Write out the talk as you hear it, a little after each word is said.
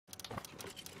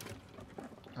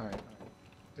Alright.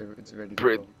 It's ready to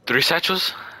Three, go. 3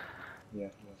 satchels? Yeah.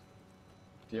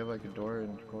 Do you have like a door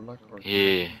and code lock or?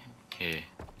 Yeah. Yeah.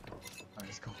 Alright,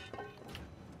 let's go.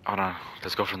 Hold on.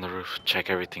 Let's go from the roof. Check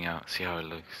everything out. See how it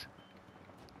looks.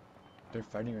 They're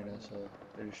fighting right now, so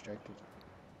they're distracted.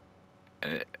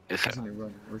 It's Listen, they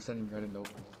run. We're standing right in the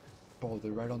open. Bro,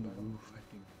 they're right on the roof, I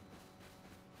think.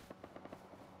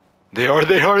 They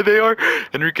are.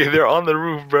 Enrique, they're on the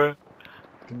roof, bro.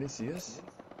 Can they see us?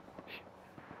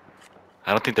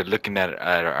 I don't think they're looking at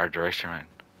our direction, right?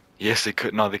 Yes, they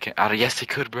could. No, they can't. Yes, they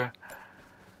could, bro.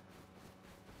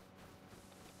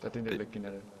 I think they're looking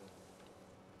at it.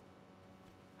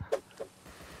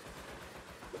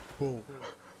 Whoa.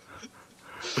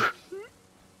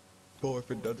 Bro,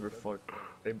 if it does, we're fucked.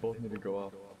 They both need to go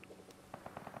off.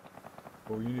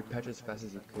 Bro, you need to patch as fast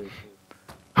as you could.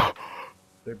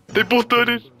 They both done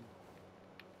it.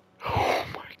 Oh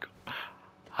my god.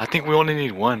 I think we only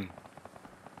need one.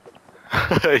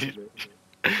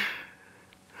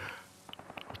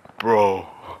 Bro.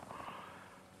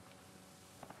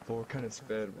 Bro, we're kind of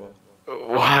sped, bro.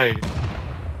 Why?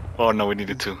 Oh no, we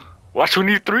needed two. Watch, we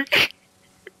need three.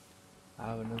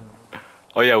 I don't know.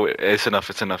 Oh yeah, it's enough.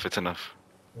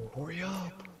 Bro, hurry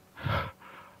up.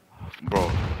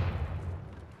 Bro.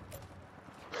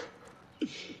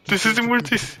 This isn't worth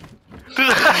this.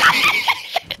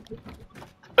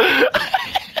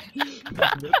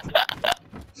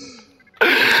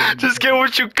 Just get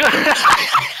what you got.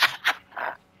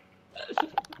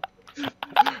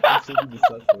 I'm saving the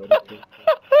satchel, right there.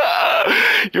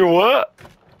 You're what?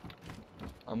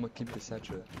 I'm gonna keep the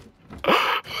satchel.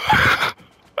 How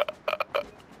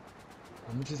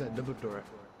much is that double door at?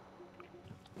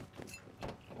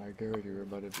 Alright, get ready, we're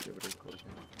about to be able to go again.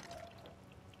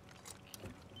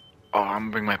 Oh, I'm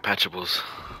gonna bring my patchables.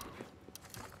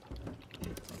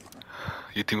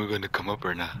 You think we're gonna come up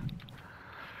or not?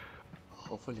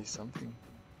 Hopefully something.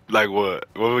 Like what?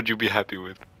 What would you be happy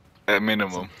with? At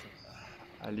minimum.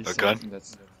 At least A gun? something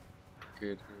that's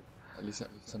good. At least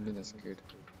something that's good.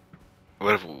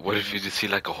 What if you just see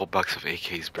like a whole box of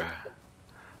AKs, bruh?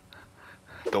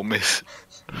 Don't miss.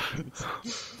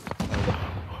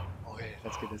 Okay,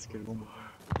 that's good. One more.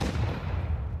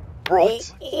 Bro!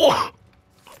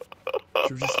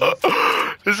 Should we just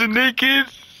leave? There's a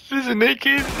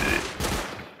naked!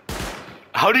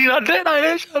 How do you not dead? I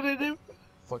headshot at him!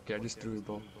 Fuck yeah, I just threw it,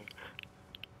 bro.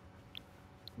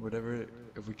 Whatever,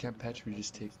 if we can't patch, we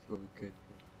just take what we could.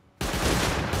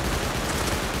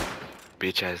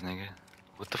 Bitch ass nigga.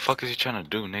 What the fuck is he trying to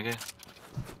do, nigga?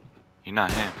 You're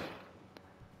not him.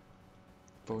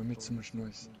 But we made so much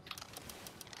noise.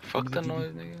 Fuck the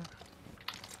noise, nigga.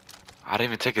 I didn't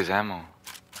even take his ammo.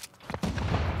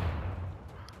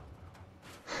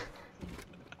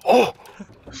 Oh!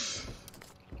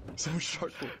 So much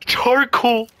charcoal.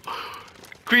 Charcoal!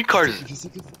 Green cards. Just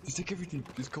take everything.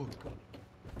 Just go.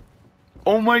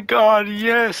 Oh my god,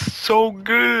 yes! So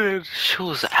good!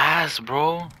 Shoes ass,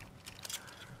 bro.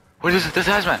 What is it? This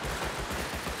hazmat.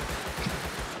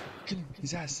 Kill him.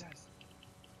 His ass.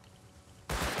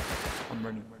 I'm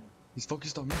running. He's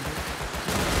focused on me, bro.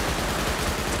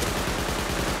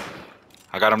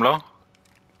 I got him low.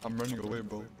 I'm running away,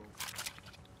 bro.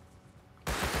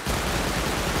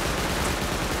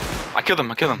 I killed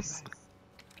him.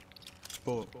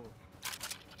 Bro.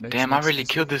 Damn, I really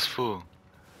killed this fool.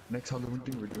 Next Halloween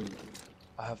thing we're doing.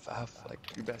 I have like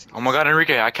 3 baskets. Oh my god,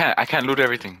 Enrique, I can't loot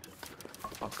everything.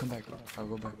 I'll come back. I'll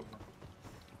go back.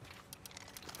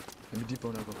 Let me depot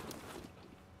and I'll go.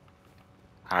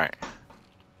 Alright.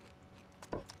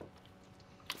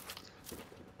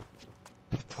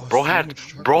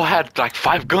 Bro had like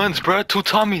 5 guns, bro. 2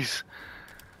 Tommies.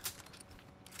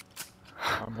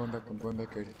 I'm going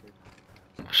back already.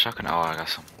 Shotgun. Oh, I got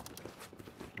some.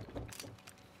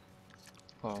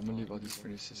 Oh, I'm gonna leave all these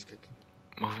furnaces cooking.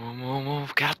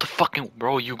 Move. Get out the fucking...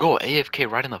 Bro, you go AFK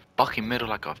right in the fucking middle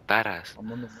like a badass.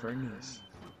 I'm on the furnace.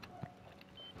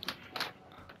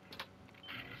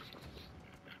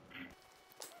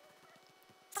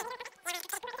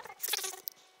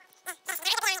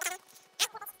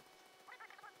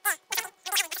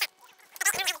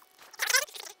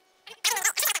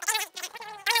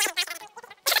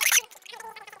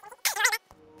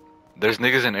 There's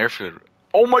niggas in airfield.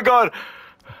 Oh my god!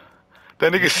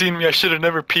 That nigga seen me. I should have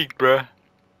never peeked, bruh.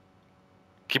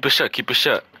 Keep it shut.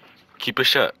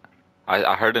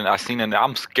 I heard it. I seen it.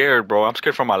 I'm scared, bro. I'm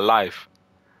scared for my life.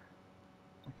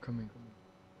 I'm coming.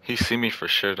 He see me for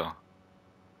sure, though.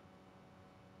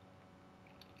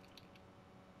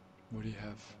 What do you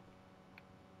have?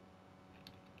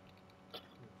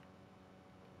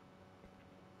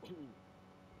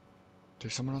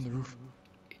 There's someone on the roof.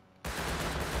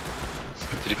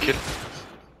 Did you kill?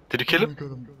 Did you kill Oh my him?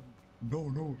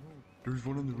 god, no. There's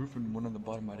one on the roof and one on the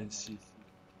bottom I didn't see.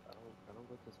 I don't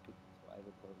go to speak, so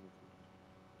Ivan tells me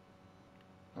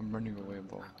to. I'm running away,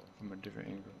 bro, from a different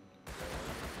angle.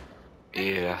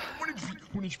 Yeah.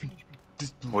 1 HP.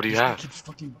 What do you this guy have? keeps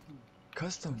fucking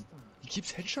custom. He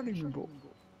keeps headshotting me, bro.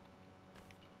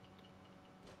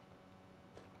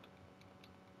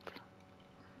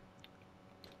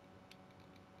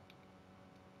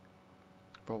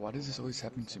 Bro, why does this always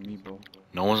happen to me, bro?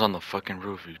 No one's on the fucking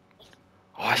roof. Dude.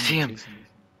 Oh, I see him. Chasing me.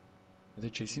 Are they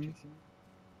chasing me?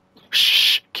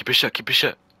 Shh. Keep it shut. Keep it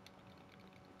shut.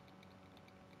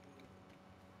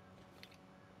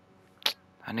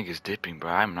 That nigga's dipping,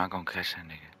 bro. I'm not gonna catch that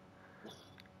nigga.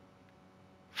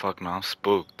 Fuck no, I'm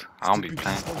spooked. I don't be Stupid,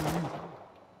 playing. he's following me.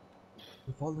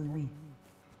 They're following me.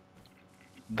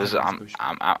 This Nah, I'm, let's go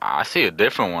I'm I see a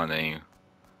different one than you.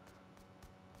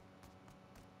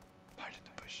 hide in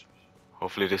the bush.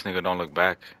 Hopefully this nigga don't look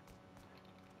back.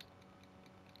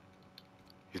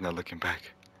 He's not looking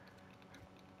back.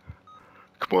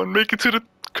 Come on, make it to the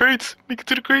crates. Make it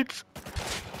to the crates.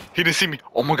 He didn't see me.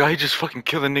 Oh my god, he just fucking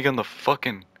killed a nigga on the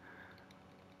fucking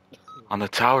on the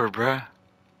tower, bruh.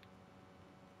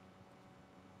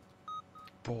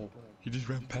 Bro, he just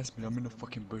ran past me. I'm in a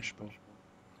fucking bush, bro.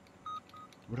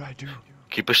 What do I do?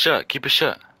 Keep it shut. Keep it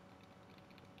shut.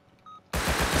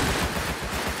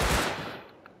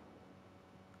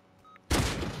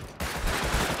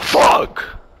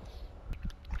 Fuck!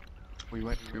 We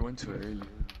went too early.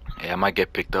 Yeah, I might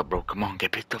get picked up, bro. Come on,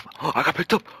 get picked up. Oh, I got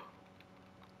picked up.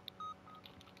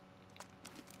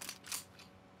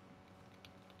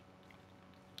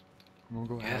 I'm gonna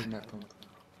go Yeah. hide in that pump.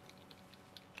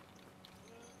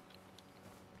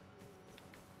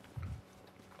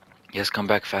 Yes, come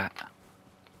back, fat.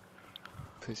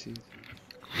 Pussy.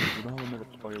 We don't have another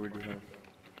fire, we do have.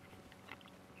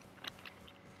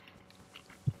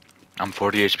 I'm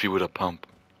 40 HP with a pump.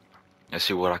 Let's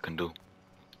see what I can do.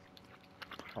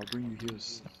 I'll bring you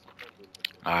heals.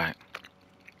 Alright.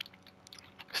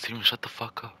 Steven, shut the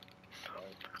fuck up.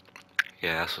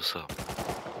 Yeah, that's what's up.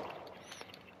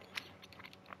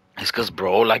 It's cause,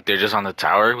 bro, like, they're just on the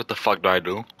tower. What the fuck do I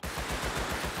do?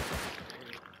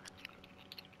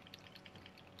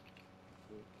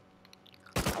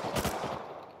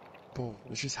 Bro,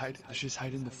 let's just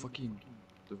hide in the fucking,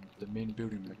 the main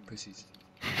building like pussies.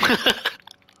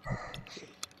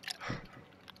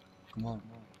 Come on.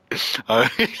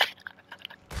 Alright.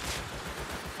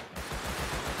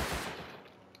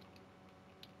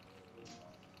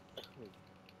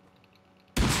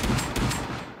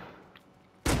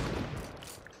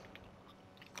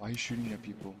 Why are you shooting at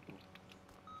people?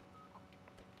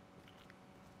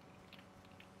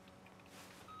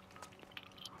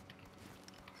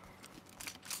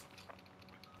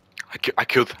 I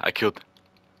killed.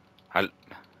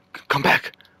 Come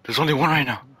back. There's only one right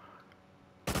now.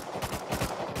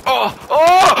 Oh!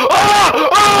 Oh! Oh!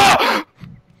 Oh!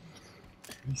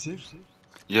 You safe?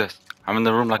 Yes, I'm in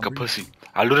the room like a pussy.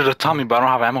 I looted a Tommy, but I don't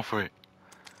have ammo for it.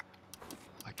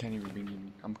 I can't even bring you.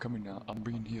 I'm coming now. I'm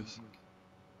bringing heals.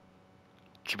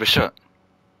 Keep it shut.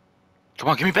 Come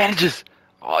on, give me bandages.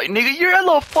 Oh, nigga, you're a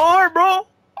little far, bro.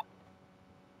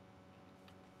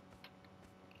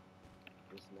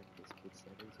 This neck is good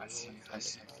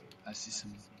settings. I see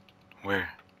some. Where?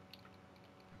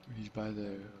 He's by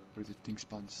the, where the thing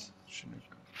spawns. Chinook.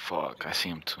 Fuck, I see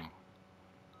him too.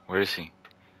 Where is he?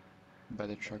 By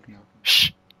the truck now.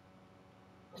 Shh.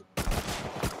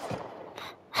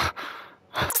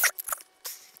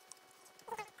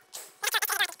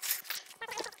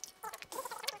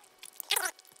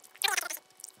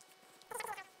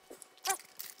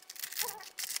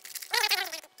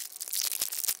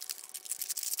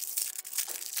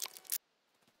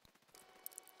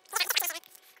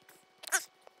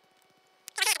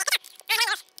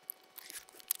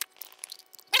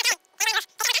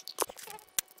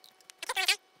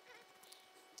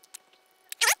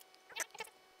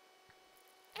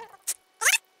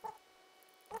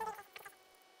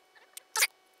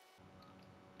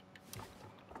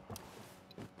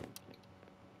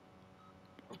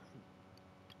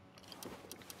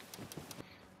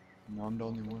 No, I'm the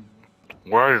only one.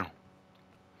 Where are you?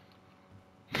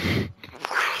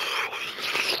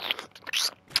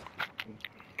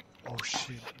 Oh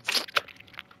shit.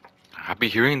 I be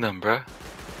hearing them, bruh.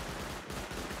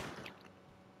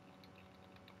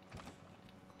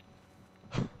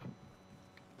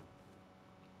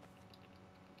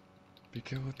 Be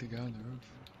careful with the guy on the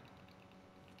roof.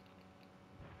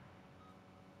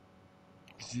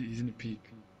 He's in the peak.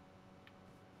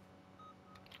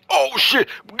 Oh shit!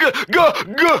 Go! Go!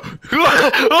 Go!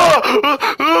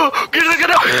 Get it! Get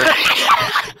it!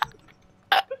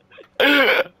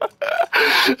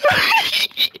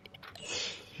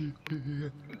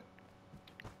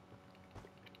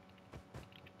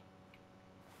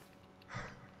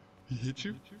 He hit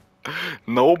you?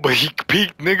 No, but he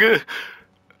peeked, nigga.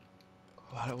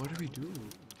 What do we do?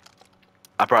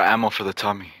 I brought ammo for the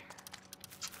Tommy.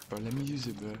 Bro, let me use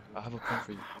it, bro. I have a plan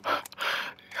for you.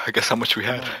 I guess how much we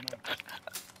had.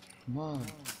 Come on.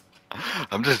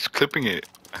 I'm just clipping it.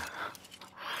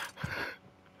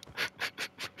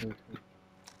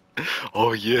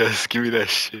 Oh yes, give me that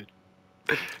shit.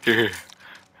 Here.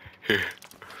 Here.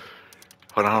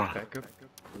 Hold on, hold on. Back up.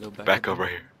 A little Back up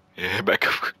right here. Yeah, back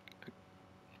up.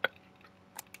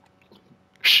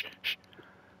 Shh, shh.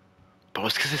 Bro,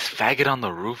 it's cause this faggot on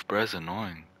the roof, bro, is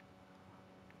annoying.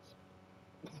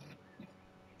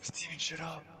 Steven, shut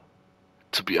up.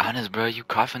 To be honest, bro, you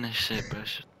coughing and shit, bro.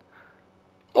 Shit.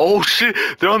 Oh shit,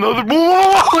 they're on the other.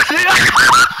 Whoa!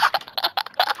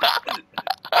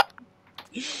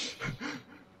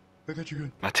 I got you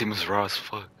good. My team is raw as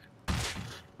fuck.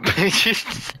 Hey,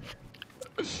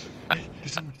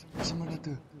 there's someone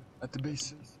at the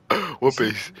base. What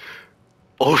base?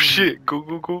 Oh shit! Go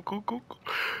go go go go go!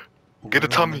 Get a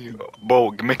Tommy,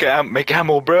 bro. Make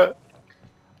ammo, bro.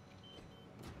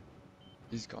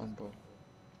 He's gone, bro.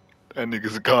 That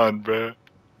nigga's gone, bro.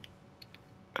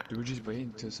 Do we just wait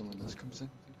until someone else comes in?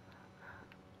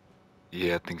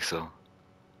 Yeah, I think so.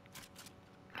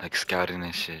 Like scouting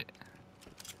and shit.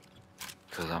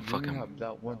 Cause I'm We only fucking. have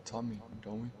that one Tommy,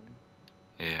 don't we?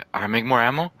 Yeah. Alright, make more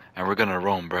ammo, and we're gonna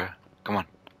roam, bro. Come on.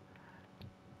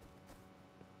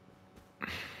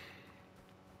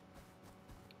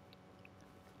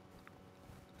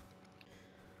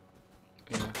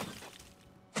 Yeah.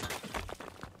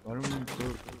 Why don't we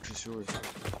go to sewers?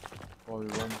 While we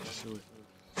run to sewers.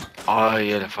 Oh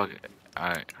yeah, the fuck.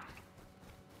 Alright.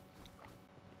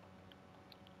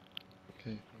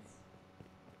 Okay.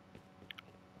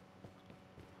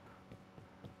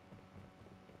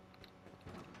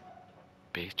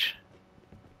 Bitch.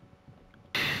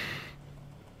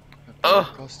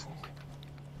 Oh.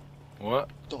 What?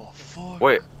 The fuck?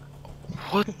 Wait.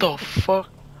 What the fuck?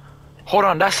 Hold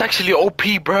on, that's actually OP,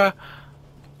 bruh.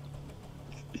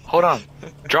 Hold on.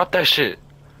 Drop that shit.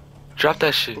 Drop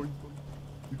that shit. Oh,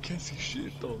 you can't see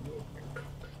shit though.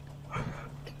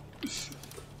 You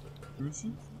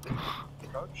see?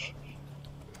 Crouch.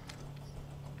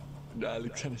 Nah, it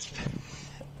looks kinda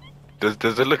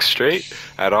Does it look straight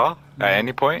at all? At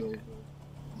any point? No.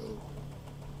 No.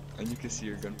 And you can see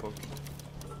your gun poking.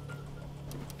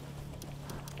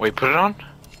 Wait, put it on?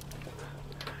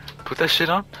 Put that shit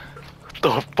on? What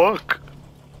the fuck?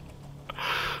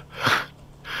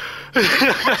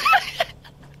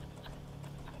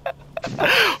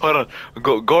 Hold on.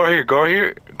 Go right here, go right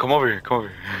here. Come over here, come over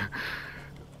here.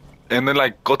 And then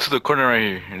like go to the corner right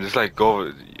here and just like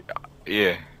go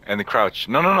yeah, and then crouch.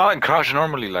 No, not crouch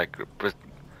normally, like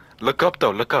look up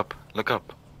though, look up.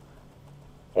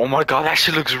 Oh my god, that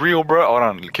shit looks real, bro. Hold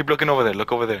on, keep looking over there,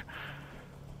 look over there.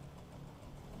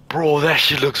 Bro, that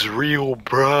shit looks real,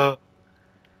 bruh.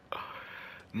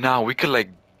 Nah, we could like,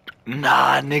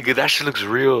 nah, nigga, that shit looks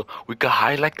real. We could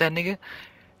hide like that, nigga,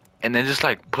 and then just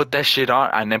like put that shit on,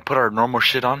 and then put our normal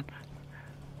shit on.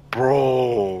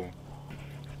 Bro.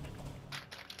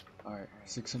 Alright,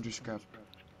 600 scrap.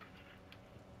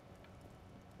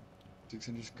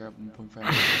 600 scrap, 1.5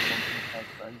 bags,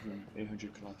 and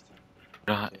 800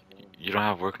 cloth. You don't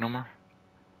have work no more?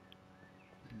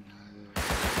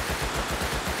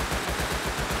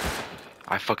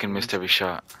 I fucking missed every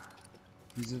shot.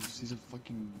 He's a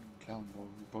fucking clown, bro.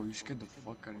 Bro, you scared the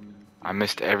fuck out of me. I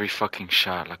missed every fucking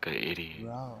shot like an idiot.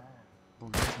 Wow.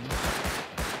 Bro,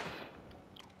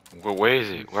 he's Where is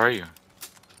it? Where are you?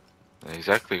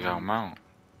 Exactly, I'm out.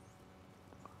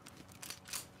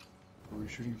 Bro, we're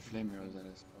shooting flame arrows at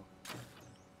us, bro.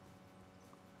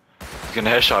 He's gonna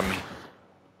headshot me.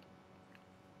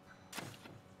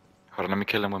 Hold on, let me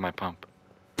kill him with my pump.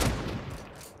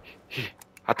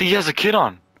 I think he has a kid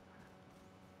on.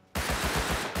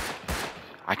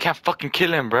 I can't fucking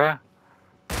kill him, bruh.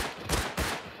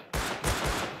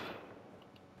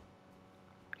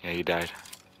 Yeah, he died.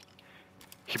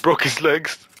 He broke his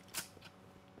legs.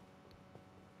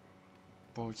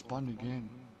 Bro, it spawned again.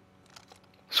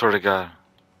 Swear to God.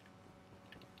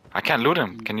 I can't loot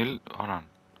him. Can you? Hold on.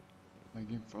 My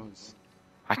game froze.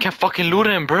 I can't fucking loot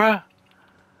him, bruh.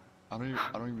 I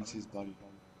don't even see his body.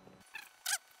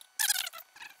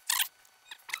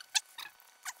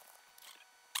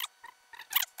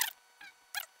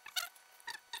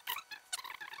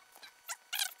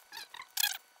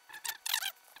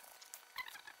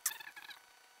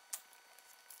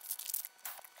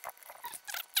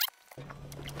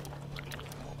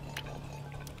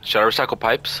 Should I recycle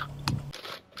pipes?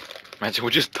 Imagine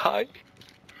we just die.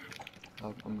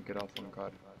 I'm gonna get off on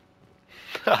God.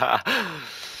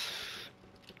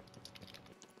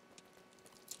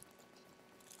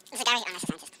 There's a guy on us,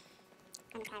 scientist.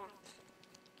 On the car.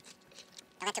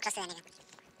 Don't get too close to that nigga.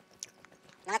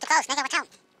 Don't get too close, nigga, watch out.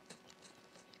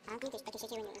 I don't think they can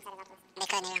shoot you when you're inside of Outpost. They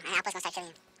could, nigga, and Outpost gonna start killing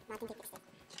you. No, I think they fixed it.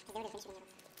 Because they would've finished you when you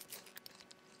were.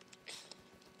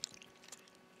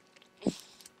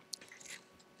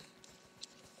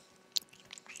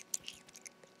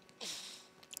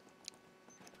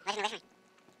 Where's my mission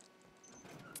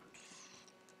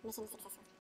successful.